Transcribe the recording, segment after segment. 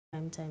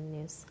Primetime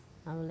News.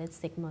 Now let's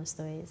take more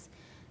stories.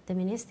 The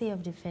Ministry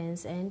of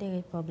Defense and the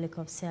Republic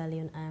of Sierra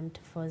Leone Armed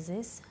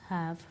Forces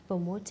have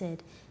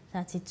promoted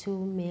 32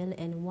 male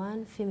and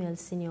 1 female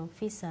senior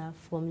officer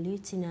from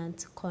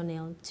Lieutenant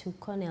Colonel to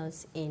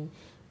colonels in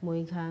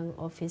Moigang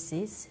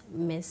offices,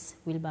 Mess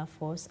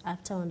Wilberforce,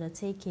 after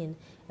undertaking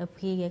a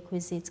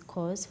prerequisite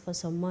course for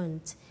some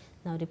months.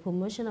 Now, the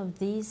promotion of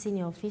these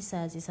senior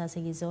officers is as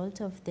a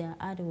result of their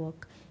hard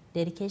work,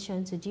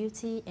 dedication to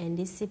duty and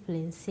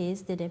discipline,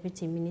 says the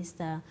Deputy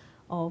Minister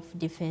of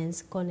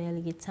Defense,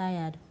 Conel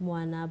retired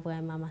Moana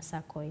Brahma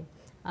Masakoi.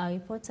 Our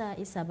reporter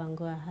Issa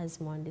Bangura has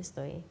more on the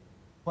story.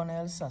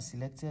 Colonels are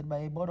selected by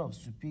a board of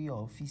superior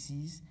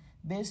officers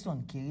based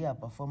on career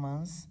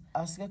performance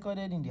as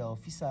recorded in their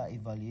officer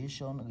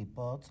evaluation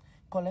report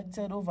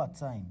collected over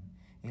time.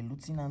 A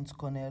lieutenant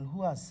colonel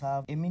who has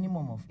served a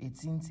minimum of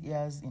 18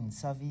 years in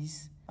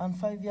service and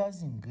 5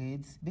 years in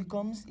grades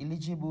becomes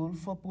eligible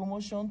for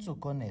promotion to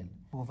colonel,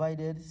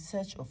 provided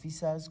such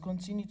officers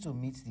continue to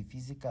meet the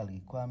physical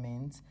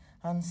requirements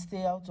and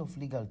stay out of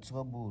legal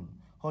trouble.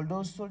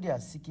 Although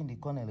soldiers seeking the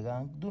colonel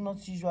rank do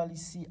not usually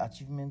see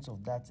achievements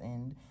of that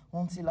end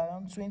until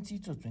around 20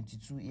 to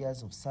 22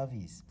 years of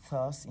service.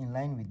 Thus, in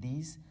line with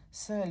this,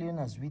 Sierra Leone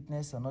has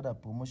witnessed another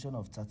promotion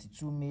of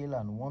 32 male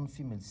and 1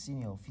 female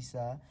senior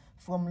officer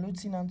from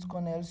lieutenant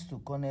colonels to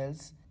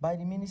colonels by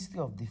the Ministry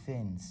of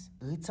Defense.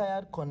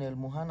 Retired Colonel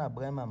Moana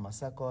Brahma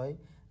Masakoi,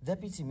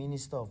 Deputy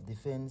Minister of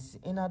Defense,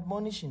 in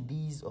admonishing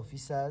these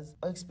officers,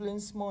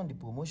 explains more on the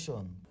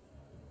promotion.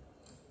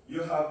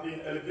 You have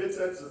been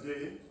elevated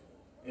today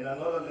in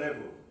another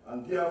level,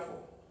 and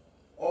therefore,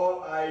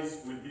 all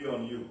eyes will be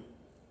on you.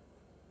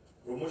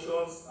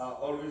 Promotions are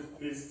always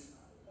based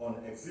on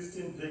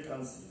existing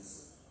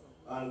vacancies,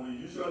 and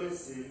we usually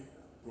say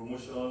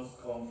promotions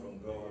come from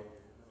God,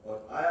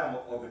 but I am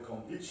of the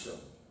conviction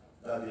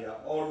that they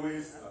are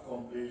always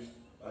accomplished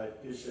by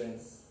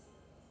patience,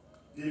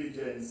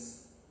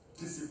 diligence,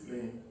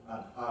 discipline,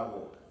 and hard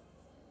work.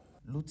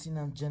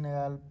 Lieutenant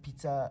General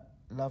Peter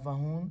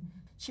Lavahun,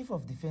 Chief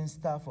of Defense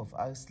Staff of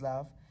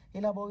ARSLAF,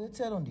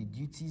 elaborated on the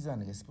duties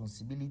and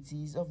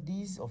responsibilities of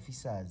these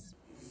officers.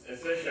 It is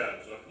essential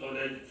to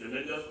acknowledge the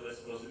tremendous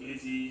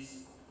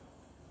responsibilities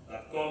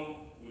that come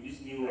with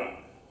this new rank.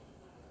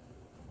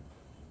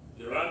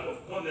 The rank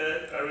of colonel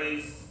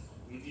carries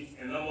with it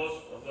enormous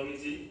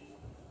authority,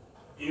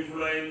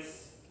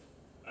 influence,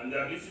 and the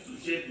ability to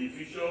shape the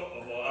future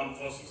of our armed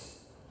forces.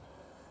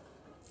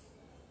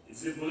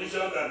 It's a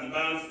position that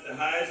demands the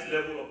highest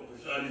level of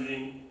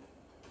professionalism,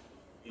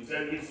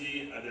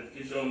 integrity, and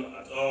dedication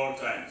at all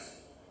times.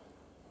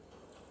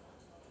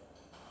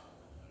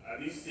 At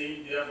this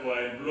stage, therefore,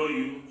 I implore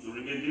you to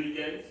remain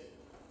diligent,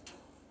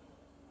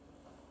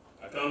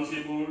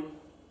 accountable,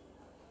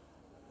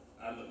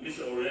 and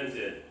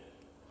mission-oriented,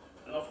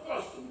 and of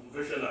course, to be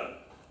professional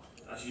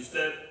as you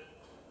step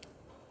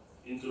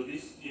into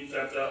this new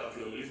chapter of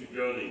your military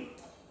journey.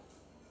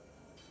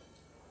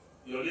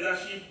 Your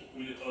leadership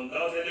will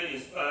undoubtedly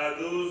inspire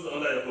those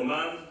under your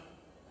command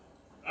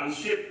and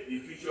shape the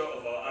future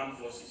of our armed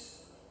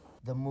forces.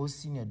 The most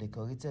senior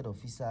decorated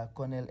officer,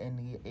 Colonel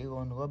Henry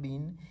Aaron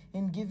Robin,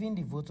 in giving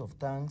the vote of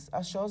thanks,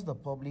 assures the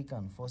public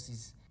and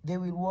forces they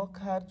will work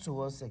hard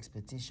towards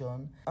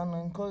expectation and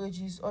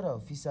encourages other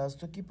officers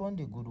to keep on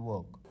the good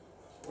work.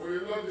 We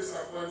will not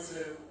disappoint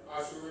him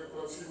as we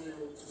will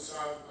continue to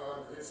serve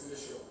our great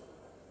nation.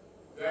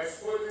 There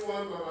is only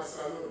one Mama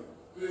Salon.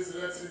 Please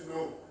let him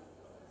know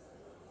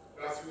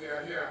that we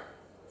are here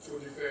to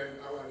defend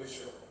our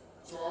nation.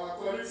 So our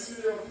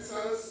quality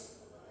officers,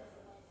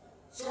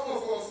 some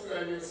of us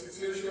were in a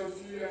situation a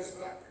few years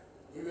back.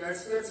 We were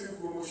expecting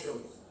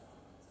promotions,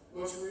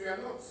 but we are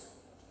not.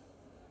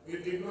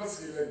 We did not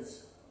relent.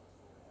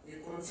 We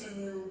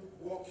continued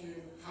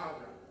working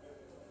harder.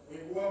 We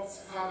worked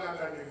harder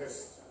than the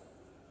rest.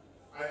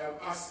 I am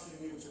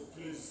asking you to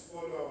please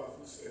follow our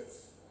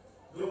footsteps.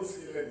 Don't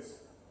relent.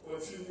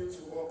 Continue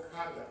to work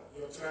harder.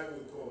 Your time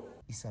will come.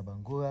 Issa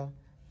Bangura,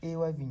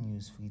 AYV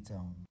News,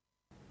 Freetown.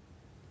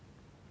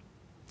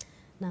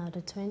 Now,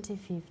 the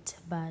 25th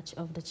batch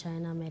of the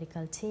China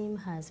medical team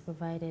has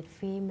provided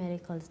free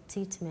medical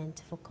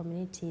treatment for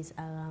communities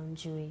around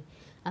Jui.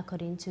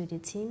 According to the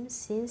team,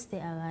 since they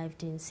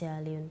arrived in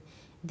Sierra Leone,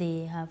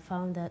 they have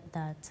found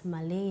that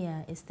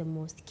malaria is the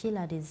most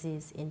killer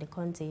disease in the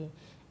country,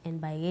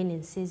 and by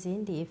rainy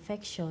season, the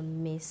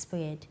infection may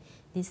spread.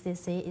 This, they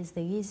say, is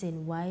the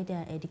reason why they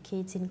are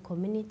educating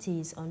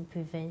communities on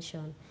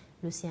prevention.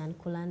 Lucian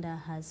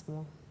Kulanda has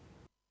more.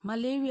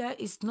 Malaria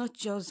is not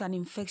just an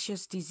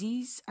infectious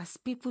disease as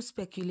people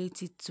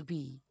speculate it to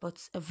be,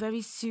 but a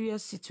very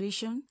serious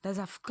situation that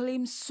has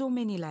claimed so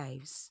many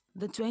lives.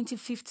 The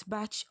 25th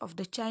batch of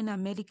the China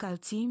medical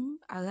team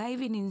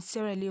arriving in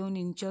Sierra Leone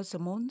in just a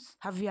month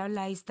have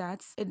realized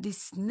that it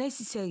is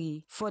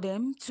necessary for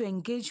them to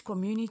engage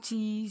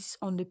communities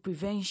on the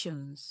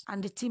preventions.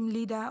 And the team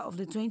leader of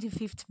the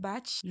 25th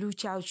batch, Lu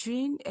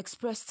Chao-Trin,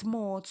 expressed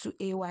more to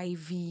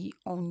AYV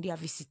on their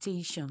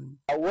visitation.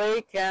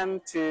 We came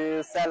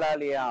to Sierra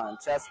Leone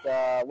just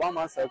 1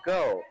 month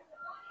ago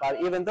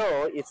But even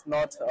though it's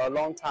not a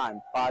long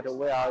time, but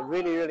we are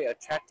really, really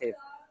attractive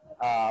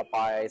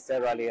by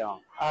Sierra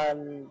Leone.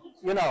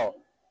 You know,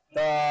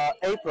 the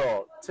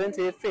April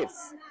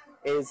 25th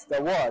is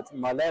the World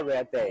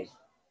Malaria Day.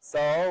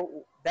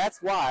 So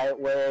that's why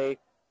we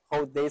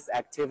hold this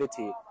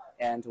activity,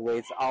 and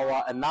with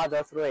our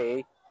another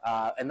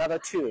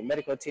two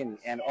medical team,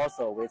 and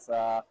also with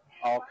our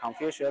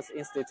Confucius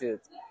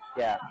Institute.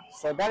 Yeah,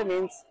 so that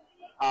means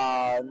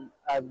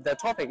the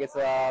topic is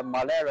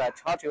malaria,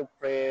 how to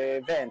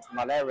prevent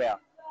malaria.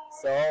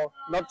 So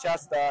not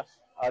just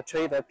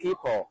treat the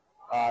people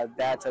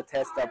that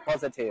test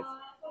positive,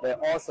 but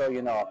also,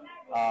 you know,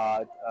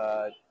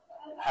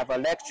 have a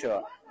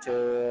lecture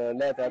to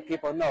let the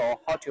people know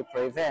how to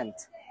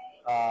prevent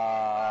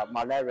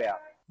malaria.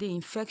 The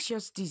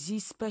infectious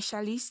disease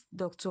specialist,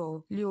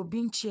 Dr.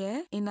 Leone,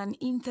 in an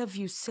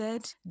interview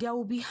said there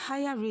will be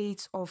higher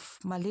rates of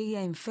malaria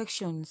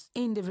infections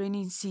in the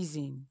rainy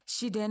season.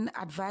 She then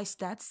advised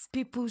that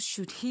people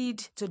should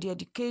heed to the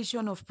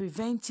education of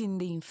preventing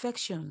the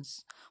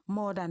infections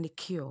more than the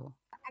cure.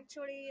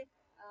 Actually,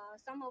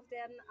 some of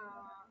them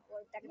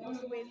were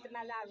diagnosed with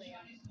malaria.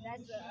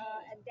 That's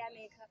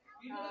endemic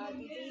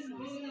diseases.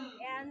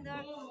 And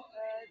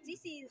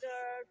this is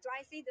the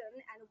dry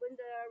season, and when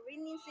the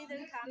rainy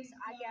season comes,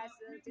 I guess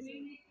this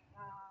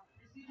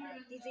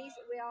disease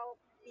will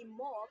be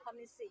more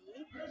common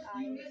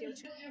in the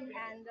future.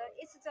 And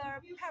it's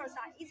a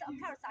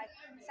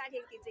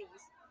parasitic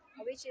disease,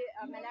 which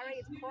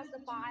malaria is caused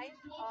by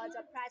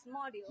the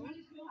plasmodium.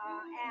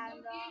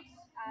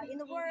 In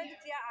the world,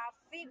 there are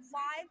 5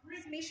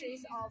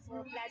 species of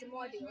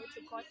plasmodium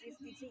to cause this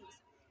disease.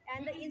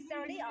 And in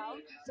Sierra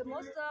Leone, the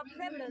most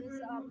prevalent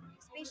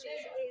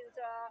species is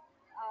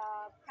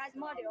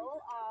plasmodium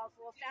of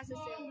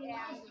fascicule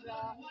and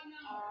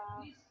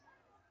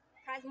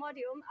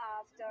plasmodium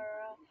of the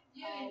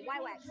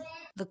white wax.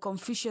 The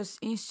Confucius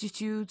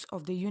Institute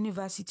of the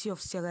University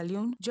of Sierra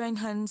Leone joined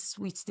hands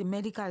with the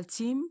medical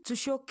team to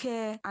show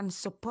care and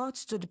support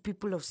to the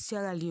people of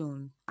Sierra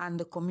Leone. And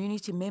the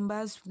community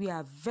members, we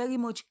are very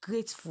much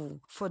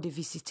grateful for the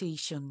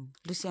visitation.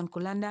 Lucian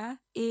Kolanda,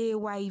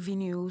 AYV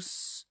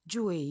News,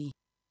 Jue.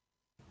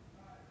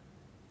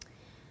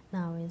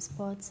 Now in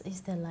sports,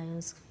 Eastern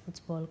Lions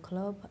Football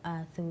Club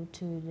are through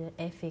to the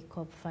FA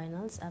Cup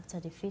finals after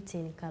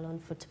defeating Calon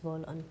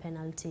Football on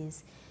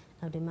penalties.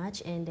 Now the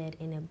match ended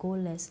in a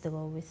goalless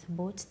draw with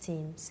both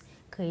teams,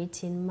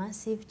 creating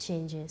massive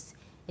changes.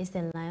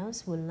 Eastern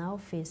Lions will now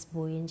face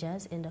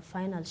Boyangers in the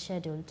final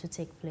scheduled to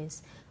take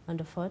place on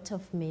the 4th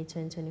of May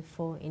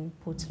 2024 in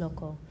Port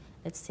Loko.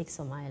 Let's take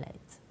some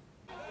highlights.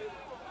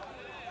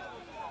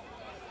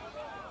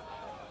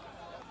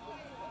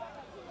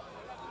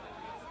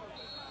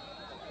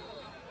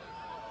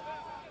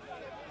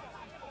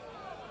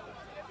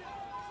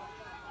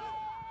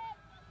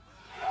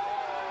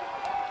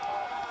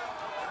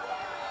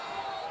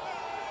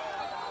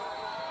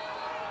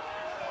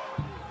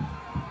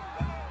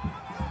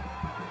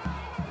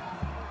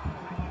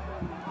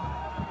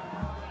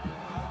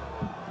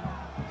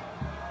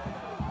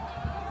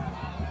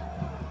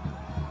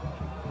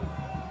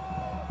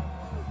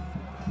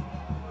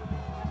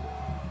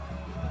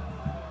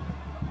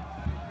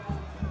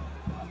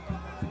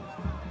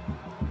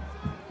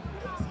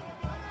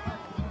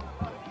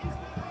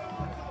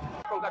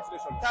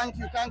 Congratulations. Thank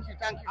you very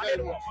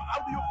much. How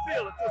do you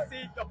feel to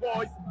see the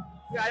boys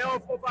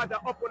triumph over the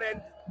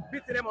opponent,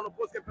 beating them on a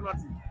post-game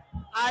penalty?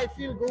 I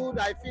feel good.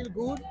 It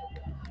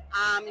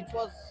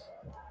was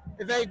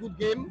a very good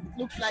game. It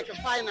looks like a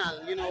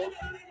final, you know.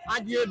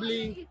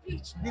 Arguably,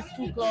 these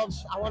two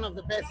clubs are one of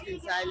the best in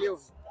Sierra Leone.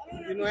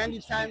 You know,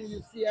 anytime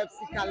you see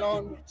FC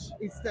Calon,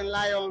 Eastern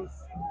Lions,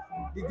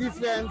 the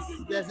difference,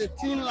 there's a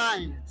thin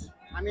line.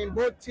 I mean,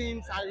 both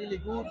teams are really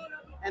good,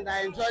 and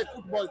I enjoyed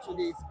football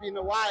today. It's been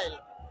a while.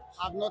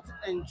 I've not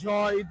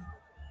enjoyed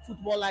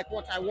football like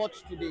what I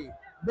watched today.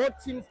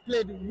 Both teams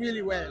played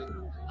really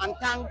well, and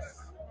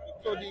thanks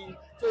to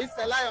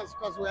Eastern Lions,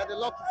 because we are the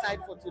lucky side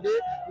for today.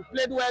 We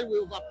played well. We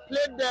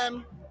overplayed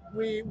them.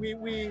 We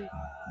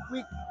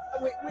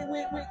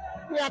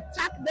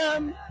attacked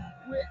them.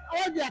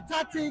 All their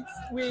tactics,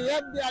 we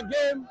helped their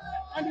game,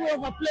 and we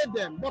overplayed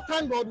them. But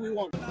thank God we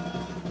won.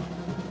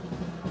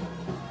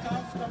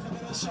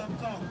 Confederation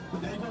Cup.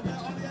 They go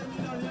get only €1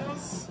 million,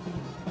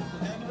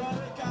 and when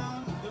we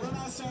come, the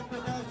runners-up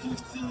will get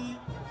 €50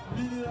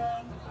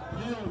 million,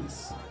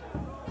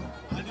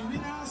 and the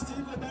winner still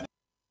will benefit.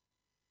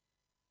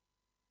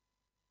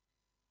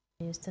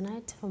 News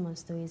tonight. For more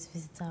stories,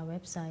 visit our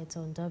website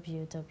on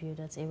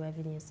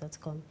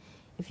www.awivnews.com.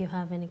 If you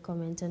have any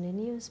comment on the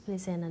news,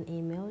 please send an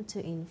email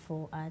to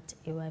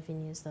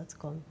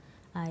info@awivnews.com.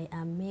 I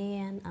am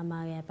Mayan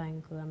Amaria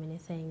Bangu. Many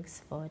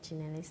thanks for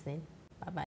watching and listening. Bye-bye.